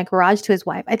boxes in my garage to his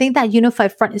wife? I think that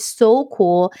unified front is so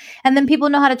cool. And then people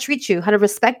know how to treat you, how to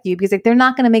respect you, because, like, they're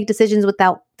not going to make decisions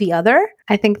without the other.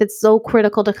 I think that's so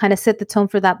critical to kind of set the tone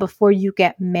for that before you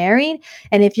get married.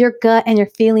 And if your gut and your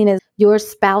feeling is your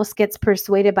spouse gets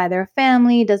persuaded by their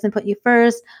family, doesn't put you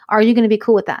first, are you going to be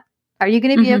cool with that? Are you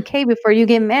going to be okay before you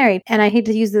get married? And I hate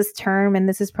to use this term, and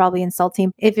this is probably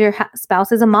insulting. If your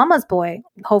spouse is a mama's boy,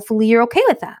 hopefully you're okay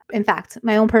with that. In fact,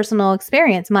 my own personal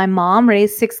experience, my mom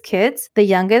raised 6 kids. The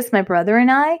youngest, my brother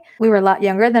and I, we were a lot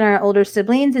younger than our older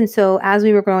siblings. And so as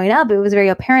we were growing up, it was very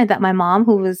apparent that my mom,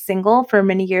 who was single for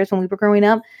many years when we were growing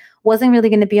up, wasn't really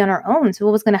going to be on her own. So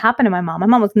what was going to happen to my mom? My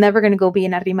mom was never going to go be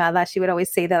an arrimada. She would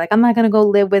always say that, like, I'm not going to go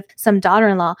live with some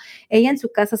daughter-in-law. Ella en su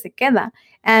casa se queda.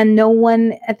 And no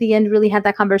one at the end really had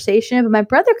that conversation. But my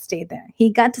brother stayed there. He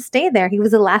got to stay there. He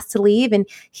was the last to leave. And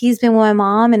he's been with my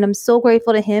mom. And I'm so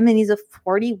grateful to him. And he's a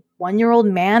 41-year-old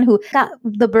man who got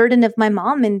the burden of my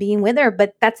mom and being with her.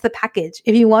 But that's the package.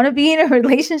 If you want to be in a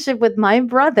relationship with my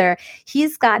brother,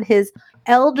 he's got his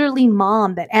elderly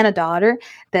mom and a daughter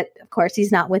that, of course,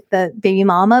 he's not with the baby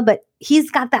mama, but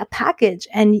he's got that package.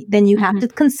 And then you have to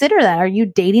consider that. Are you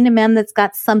dating a man that's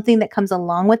got something that comes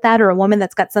along with that, or a woman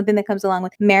that's got something that comes along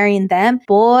with marrying them?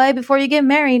 Boy, before you get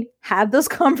married, have those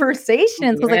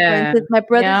conversations. Because, like, for instance, my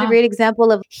brother's a great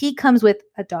example of, he comes with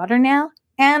a daughter now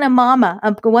and a mama,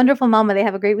 a wonderful mama. They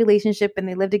have a great relationship and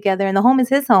they live together, and the home is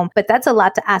his home. But that's a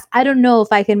lot to ask. I don't know if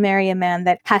I can marry a man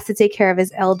that has to take care of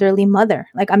his elderly mother.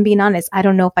 Like, I'm being honest. I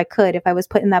don't know if I could. If I was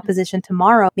put in that position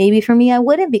tomorrow, maybe for me, I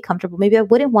wouldn't be comfortable. Maybe I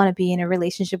wouldn't want to be in a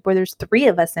relationship where there's 3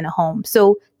 of us in a home.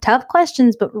 So tough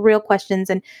questions, but real questions.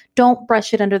 And don't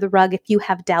brush it under the rug if you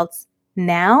have doubts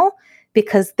now,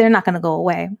 because they're not going to go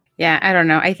away. Yeah, I don't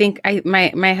know. I think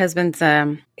my husband's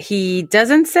he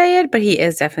doesn't say it, but he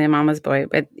is definitely a mama's boy.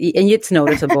 But and it's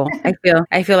noticeable.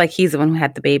 I feel like he's the one who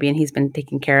had the baby and he's been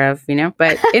taken care of, you know.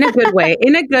 But in a good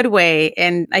way,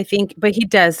 And I think, but he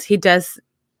does.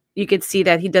 You could see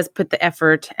that he does put the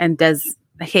effort and does.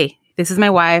 Hey, this is my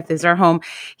wife. This is our home.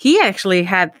 He actually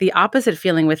had the opposite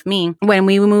feeling with me when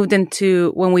we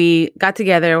got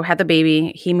together, had the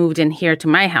baby. He moved in here to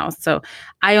my house. So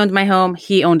I owned my home.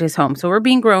 He owned his home. So we're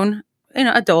being grown, you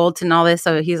know, adults and all this.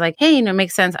 So he's like, hey, you know, it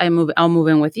makes sense. I'll move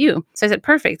in with you. So I said,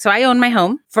 perfect. So I owned my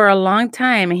home for a long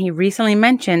time. And he recently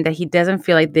mentioned that he doesn't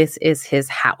feel like this is his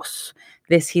house.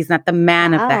 He's not the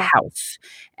man of the house.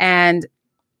 And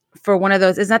for one of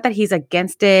those, it's not that he's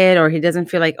against it or he doesn't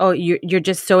feel like, oh, you're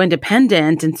just so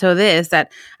independent and so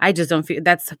that I just don't feel,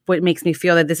 that's what makes me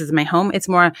feel that this is my home. It's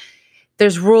more,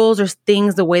 there's rules, there's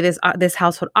things, the way this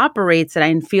household operates that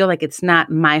I feel like it's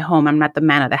not my home. I'm not the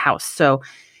man of the house. So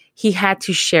he had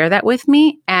to share that with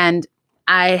me, and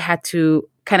I had to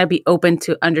kind of be open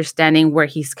to understanding where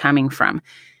he's coming from.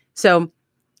 So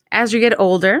as you get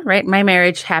older, right? My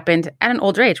marriage happened at an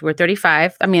older age. We're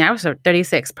 35. I mean, I was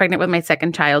 36, pregnant with my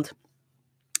second child,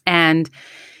 and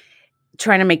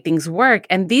trying to make things work.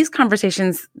 And these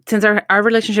conversations, since our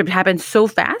relationship happened so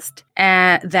fast,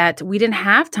 that we didn't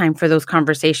have time for those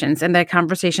conversations. And the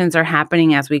conversations are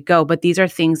happening as we go. But these are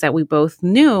things that we both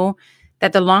knew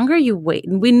that the longer you wait,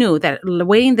 we knew that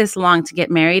waiting this long to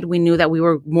get married, we knew that we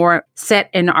were more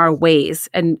set in our ways,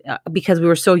 and because we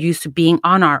were so used to being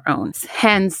on our own.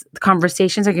 Hence, the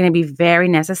conversations are going to be very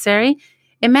necessary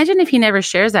Imagine if he never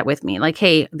shares that with me. Like,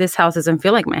 hey, this house doesn't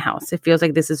feel like my house. It feels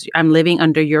like I'm living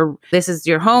under this is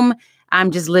your home.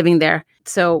 I'm just living there.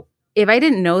 So if I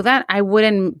didn't know that, I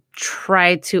wouldn't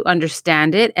try to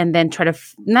understand it and then try to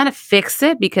not to fix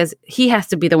it, because he has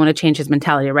to be the one to change his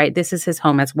mentality, right? This is his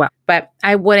home as well. But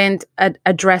I wouldn't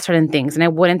address certain things, and I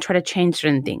wouldn't try to change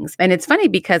certain things. And it's funny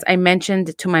because I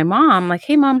mentioned to my mom, like,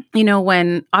 hey, mom,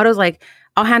 when Otto's like,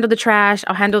 I'll handle the trash,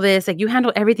 I'll handle this, like you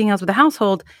handle everything else with the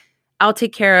household, I'll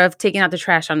take care of taking out the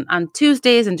trash on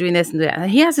Tuesdays and doing this and that.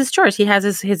 And he has his chores. He has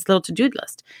his little to-do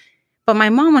list. But my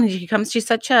mom, when she comes, she's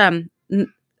such a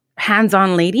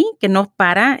hands-on lady que no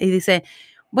para y dice,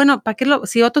 bueno, ¿para qué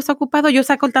si Otto está ocupado, yo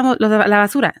saco la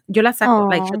basura. Yo la saco.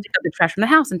 Like, she'll take out the trash from the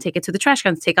house and take it to the trash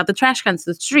cans, take out the trash cans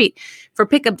to the street for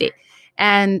pickup day.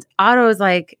 And Otto is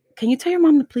like, can you tell your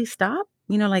mom to please stop?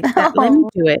 Like that, let me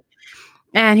do it.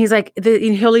 And he's like,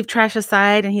 he'll leave trash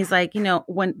aside. And he's like,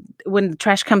 when the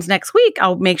trash comes next week,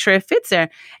 I'll make sure it fits there.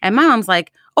 And my mom's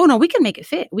like, oh, no, we can make it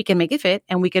fit. We can make it fit.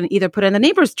 And we can either put it in the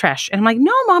neighbor's trash. And I'm like,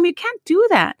 no, Mom, you can't do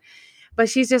that. But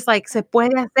she's just like, se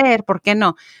puede hacer, ¿por qué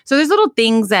no? So there's little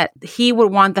things that he would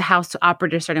want the house to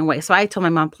operate a certain way. So I told my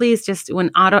mom, please, just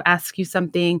when Otto asks you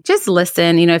something, just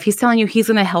listen. If he's telling you he's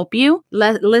going to help you,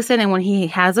 listen. And when he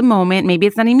has a moment, maybe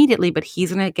it's not immediately, but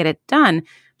he's going to get it done.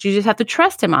 You just have to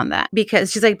trust him on that,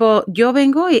 because she's like, well, yo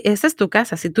vengo y esta es tu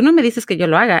casa. Si tú no me dices que yo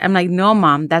lo haga. I'm like, no,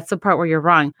 Mom, that's the part where you're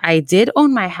wrong. I did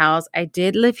own my house. I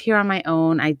did live here on my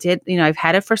own. I did, I've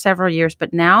had it for several years,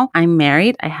 but now I'm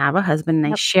married. I have a husband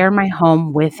and I share my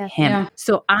home with him. Yeah.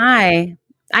 So I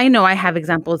know I have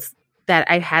examples that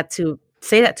I had to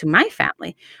say that to my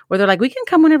family, where they're like, we can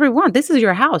come whenever we want. This is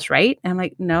your house, right? And I'm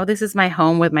like, no, this is my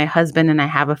home with my husband and I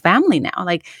have a family now.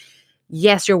 Like,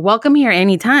 yes, you're welcome here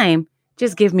anytime.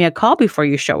 Just give me a call before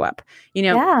you show up.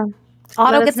 Yeah.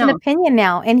 Otto gets an opinion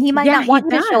now, and he might not want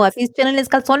you to show up. He's chilling his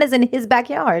calzones in his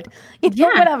backyard.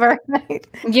 Whatever.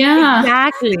 Yeah.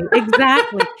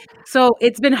 Exactly. So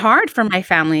it's been hard for my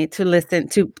family to listen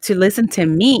to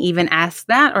me even ask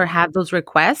that or have those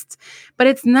requests, but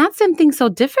it's not something so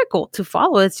difficult to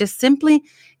follow. It's just simply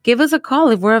give us a call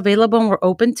if we're available and we're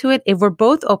open to it. If we're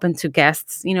both open to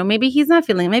guests, maybe he's not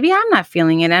feeling it. Maybe I'm not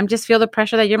feeling it. I just feel the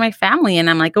pressure that you're my family. And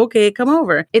I'm like, okay, come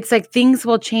over. It's like things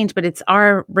will change, but it's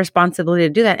our responsibility to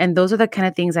do that. And those are the kind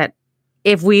of things that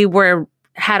if we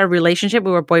had a relationship, we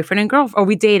were boyfriend and girlfriend, or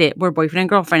we dated, we're boyfriend and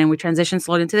girlfriend, and we transitioned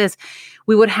slowly into this,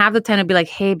 we would have the time to be like,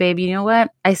 hey, babe, you know what?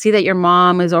 I see that your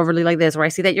mom is overly like this, or I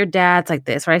see that your dad's like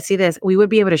this, or I see this. We would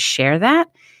be able to share that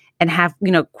and have,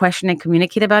 question and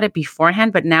communicate about it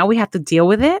beforehand. But now we have to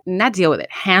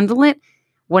handle it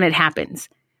when it happens.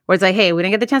 Where it's like, hey, we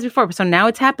didn't get the chance before, so now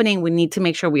it's happening. We need to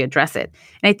make sure we address it.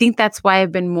 And I think that's why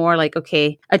I've been more like,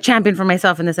 okay, a champion for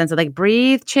myself in the sense of like,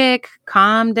 breathe, chick,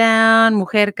 calm down,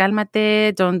 mujer,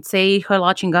 cálmate, don't say hijo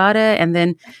la chingada, and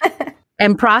then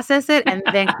and process it and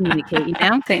then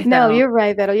communicate, No, you're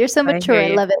right, Vero. You're so mature. I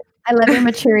love it. I love your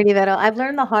maturity, Vero. I've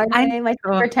learned the hard way. My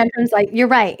temper tantrums, like, you're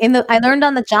right. I learned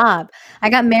on the job.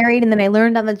 I got married and then I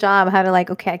learned on the job how to,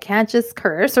 like, okay, I can't just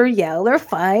curse or yell or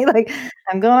fight. Like,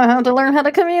 I'm going to have to learn how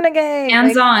to communicate.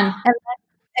 Hands on.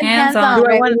 And hands on.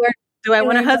 Do I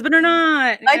want a husband or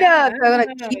not? I know. Do I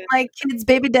want to keep my kid's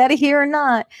baby daddy here or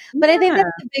not? But I think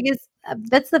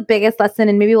that's the biggest lesson,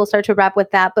 and maybe we'll start to wrap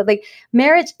with that. But like,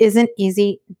 marriage isn't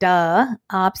easy. Duh.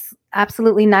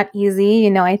 Absolutely not easy.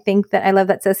 I think that I love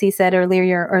that Ceci said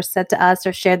earlier, or said to us,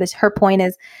 or shared this. Her point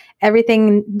is,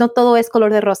 everything, no todo es color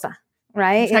de rosa,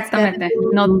 right? Exactamente.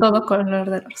 No todo color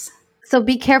de rosa. So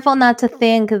be careful not to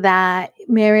think that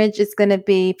marriage is going to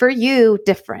be, for you,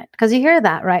 different. Because you hear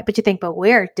that, right? But you think, but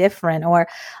we're different. Or,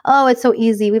 oh, it's so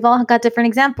easy. We've all got different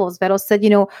examples. Vero said,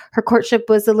 her courtship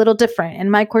was a little different. And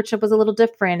my courtship was a little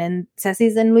different. And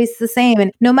Ceci's and Luis the same.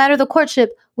 And no matter the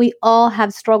courtship, we all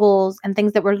have struggles and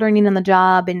things that we're learning on the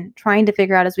job and trying to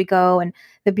figure out as we go. And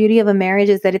the beauty of a marriage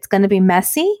is that it's going to be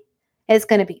messy. It's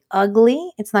going to be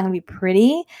ugly. It's not going to be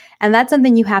pretty. And that's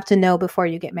something you have to know before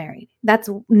you get married. That's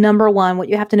number one, what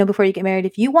you have to know before you get married.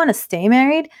 If you want to stay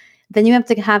married, then you have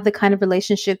to have the kind of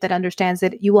relationship that understands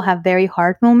that you will have very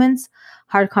hard moments,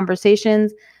 hard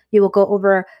conversations. You will go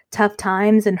over tough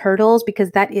times and hurdles,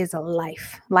 because that is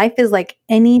life. Life is like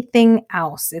anything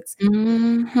else. It's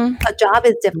a job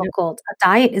is difficult. A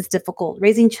diet is difficult.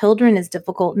 Raising children is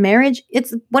difficult. Marriage,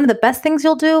 it's one of the best things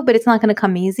you'll do, but it's not going to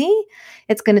come easy.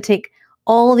 It's going to take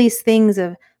all these things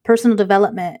of personal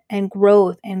development and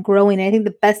growth and growing. And I think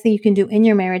the best thing you can do in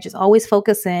your marriage is always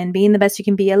focus in being the best you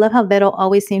can be. I love how Vero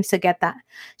always seems to get that.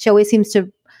 She always seems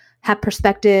to have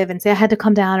perspective and say, I had to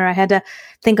calm down, or I had to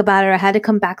think about it, or I had to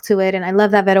come back to it. And I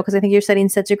love that, Vero, because I think you're setting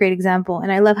such a great example.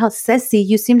 And I love how, Ceci,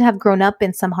 you seem to have grown up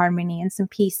in some harmony and some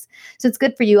peace. So it's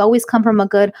good for you. Always come from a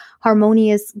good,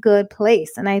 harmonious, good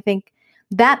place. And I think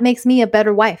that makes me a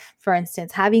better wife, for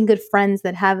instance, having good friends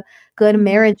that have good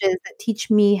marriages that teach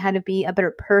me how to be a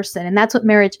better person. And that's what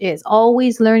marriage is.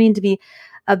 Always learning to be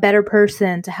a better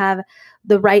person, to have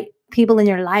the right people in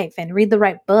your life and read the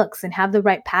right books and have the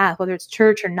right path, whether it's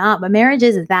church or not. But marriage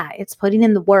is that. It's putting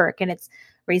in the work, and it's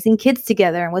raising kids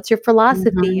together. And what's your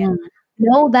philosophy? And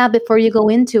know that before you go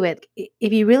into it.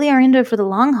 If you really are into it for the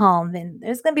long haul, then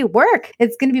there's going to be work.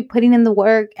 It's going to be putting in the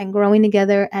work and growing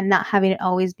together and not having it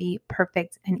always be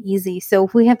perfect and easy. So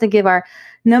if we have to give our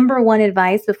number one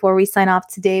advice before we sign off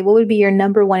today, what would be your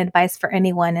number one advice for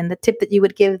anyone, and the tip that you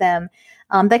would give them?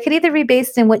 That could either be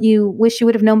based in what you wish you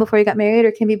would have known before you got married,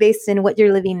 or can be based in what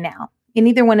you're living now. And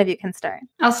either one of you can start.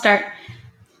 I'll start.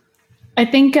 I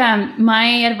think my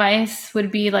advice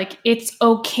would be like, it's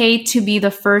okay to be the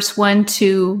first one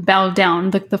to bow down,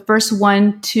 the first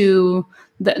one to,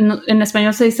 en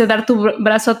español se dice dar tu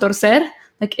brazo a torcer.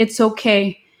 Like, it's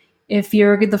okay if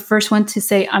you're the first one to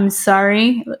say, I'm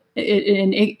sorry.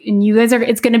 And you guys are,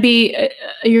 it's going to be,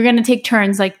 you're going to take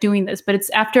turns like doing this, but it's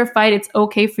after a fight, it's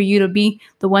okay for you to be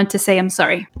the one to say, I'm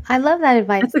sorry. I love that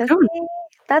advice.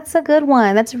 That's a good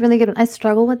one. That's a really good one. I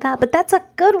struggle with that, but that's a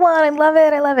good one. I love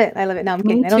it. I love it. I love it. No, I'm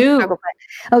kidding. Me I don't too. struggle with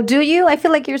it. Oh, do you? I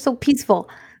feel like you're so peaceful.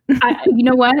 You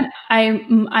know what?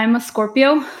 I'm a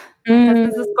Scorpio. My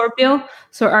husband's a Scorpio.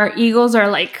 So our egos are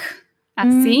like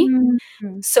at sea.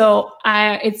 So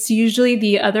it's usually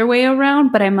the other way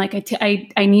around, but I'm like,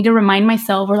 I need to remind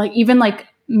myself, or like even like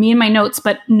me and my notes,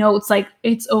 but notes like,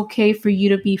 it's okay for you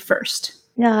to be first.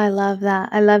 Yeah, I love that.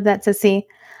 I love that, Ceci.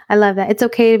 I love that. It's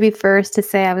okay to be first, to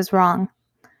say I was wrong.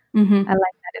 I like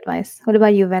that advice. What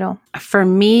about you, Vero? For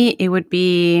me, it would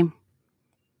be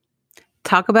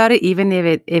talk about it, even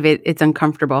if it's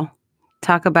uncomfortable.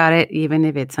 Talk about it, even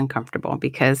if it's uncomfortable,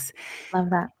 because love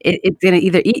that. It's gonna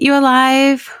either eat you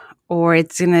alive, or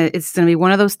it's gonna be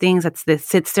one of those things that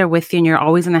sits there with you, and you're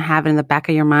always gonna have it in the back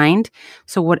of your mind.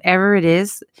 So whatever it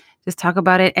is, just talk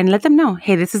about it and let them know,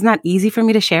 hey, this is not easy for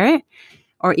me to share it,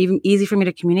 or even easy for me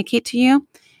to communicate to you.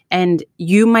 And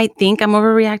you might think I'm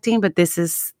overreacting, but this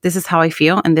is how I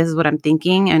feel, and this is what I'm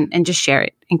thinking, and just share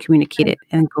it and communicate it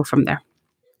and go from there.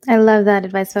 I love that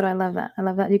advice, Vero. I love that. I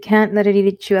love that. You can't let it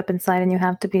eat you up inside, and you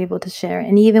have to be able to share it.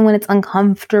 And even when it's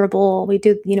uncomfortable, we have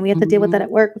to deal with that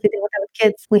at work. We deal with that with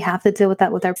kids. We have to deal with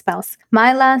that with our spouse.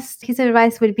 My last piece of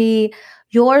advice would be,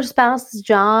 your spouse's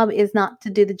job is not to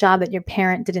do the job that your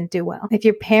parent didn't do well. If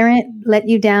your parent let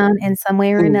you down in some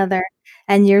way or another,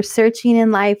 and you're searching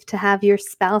in life to have your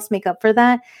spouse make up for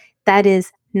that, that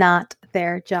is not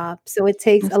their job. So it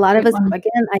takes a lot of us.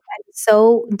 Again, I'm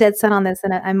so dead set on this,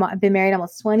 and I've been married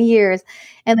almost 20 years.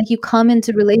 And like, you come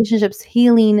into relationships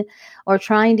healing or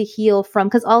trying to heal from,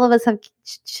 because all of us have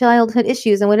childhood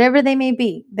issues, and whatever they may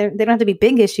be, they don't have to be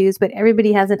big issues, but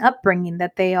everybody has an upbringing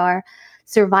that they are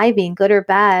surviving, good or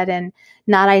bad, and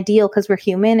not ideal, because we're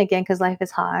human, again, because life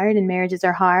is hard and marriages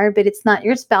are hard. But it's not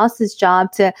your spouse's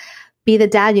job to be the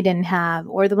dad you didn't have,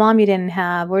 or the mom you didn't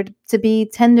have, or to be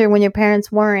tender when your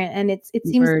parents weren't. And it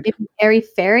seems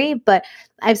airy-fairy, but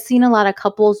I've seen a lot of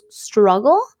couples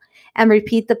struggle and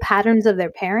repeat the patterns of their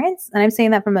parents. And I'm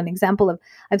saying that from an example of,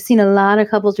 I've seen a lot of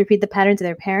couples repeat the patterns of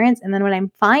their parents. And then what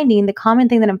I'm finding, the common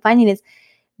thing that I'm finding is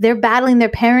they're battling their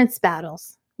parents'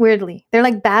 battles. Weirdly, they're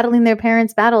like battling their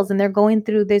parents' battles, and they're going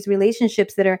through these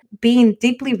relationships that are being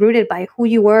deeply rooted by who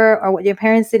you were, or what your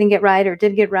parents didn't get right or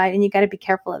did get right. And you got to be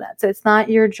careful of that. So it's not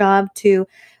your job to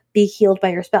be healed by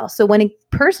your spouse. So one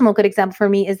personal good example for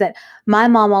me is that my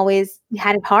mom always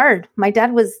had it hard. My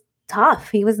dad was tough.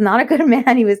 He was not a good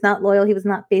man. He was not loyal. He was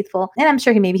not faithful. And I'm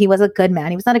sure he was a good man.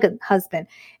 He was not a good husband.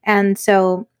 And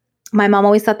so my mom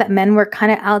always thought that men were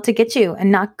kind of out to get you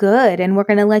and not good, and we're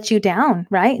going to let you down,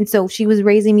 right? And so she was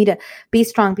raising me to be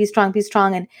strong, be strong, be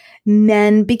strong. And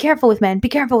men, be careful with men, be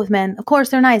careful with men. Of course,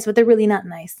 they're nice, but they're really not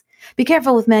nice. Be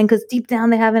careful with men, because deep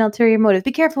down they have an ulterior motive.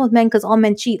 Be careful with men, because all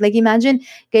men cheat. Like, imagine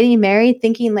getting married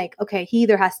thinking like, okay, he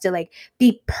either has to like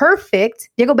be perfect.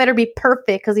 Diego better be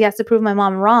perfect, because he has to prove my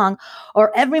mom wrong,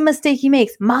 or every mistake he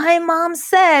makes, my mom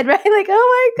said, right? Like,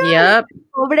 oh my God. Yep.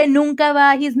 Pobre nunca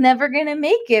va. He's never going to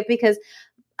make it, because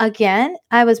again,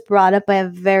 I was brought up by a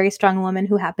very strong woman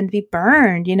who happened to be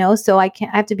burned, so I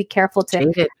have to be careful to,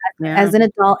 as as an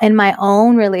adult in my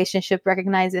own relationship,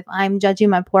 recognize if I'm judging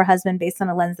my poor husband based on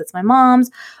a lens that's my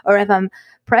mom's, or if I'm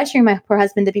pressuring my poor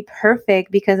husband to be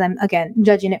perfect because I'm, again,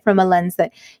 judging it from a lens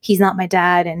that he's not my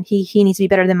dad and he needs to be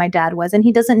better than my dad was. And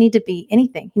he doesn't need to be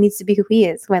anything. He needs to be who he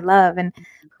is, who I love, and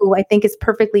who I think is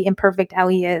perfectly imperfect how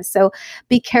he is. So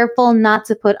be careful not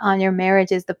to put on your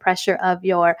marriages the pressure of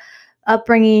your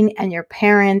upbringing and your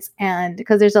parents, and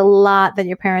because there's a lot that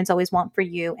your parents always want for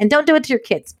you. And don't do it to your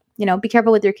kids. Be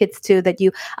careful with your kids too,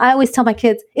 I always tell my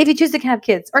kids, if you choose to have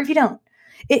kids, or if you don't,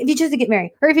 if you choose to get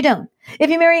married, or if you don't,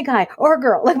 if you marry a guy or a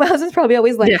girl, like my husband's probably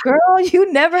always like, girl,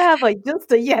 you never have like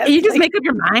just a yes. You just make up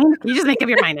your mind. You just make up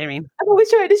your mind. I mean, I'm always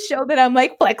trying to show that I'm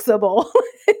like flexible.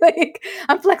 Like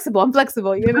I'm flexible. I'm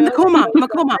the cool mom. I'm a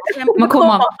cool mom.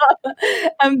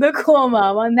 I'm the cool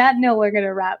mom. On that note, we're going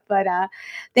to wrap. But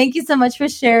thank you so much for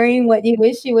sharing what you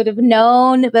wish you would have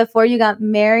known before you got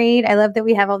married. I love that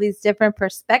we have all these different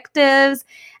perspectives.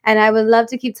 And I would love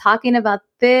to keep talking about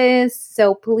this.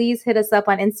 So please hit us up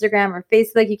on Instagram or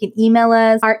Facebook. You can email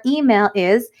us. Our email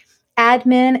is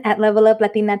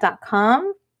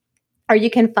admin@leveluplatina.com. Or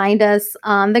you can find us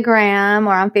on the gram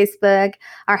or on Facebook.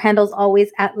 Our handle's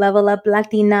always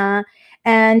 @leveluplatina.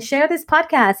 And share this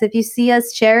podcast. If you see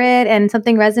us, share it, and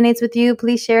something resonates with you,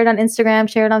 please share it on Instagram,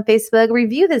 share it on Facebook,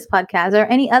 review this podcast or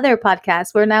any other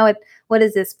podcast. We're now at,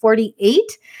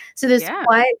 48? So there's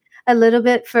quite a little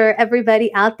bit for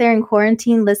everybody out there in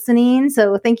quarantine listening.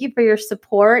 So thank you for your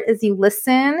support as you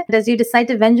listen, as you decide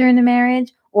to venture into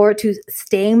marriage or to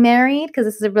stay married, because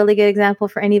this is a really good example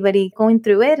for anybody going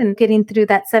through it and getting through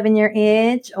that 7-year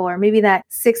itch or maybe that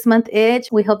 6-month itch.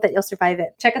 We hope that you'll survive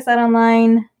it. Check us out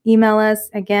online, email us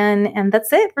again, and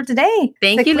that's it for today.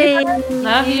 Thank you, ladies.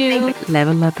 Love you.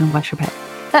 Level up and wash your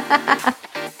back.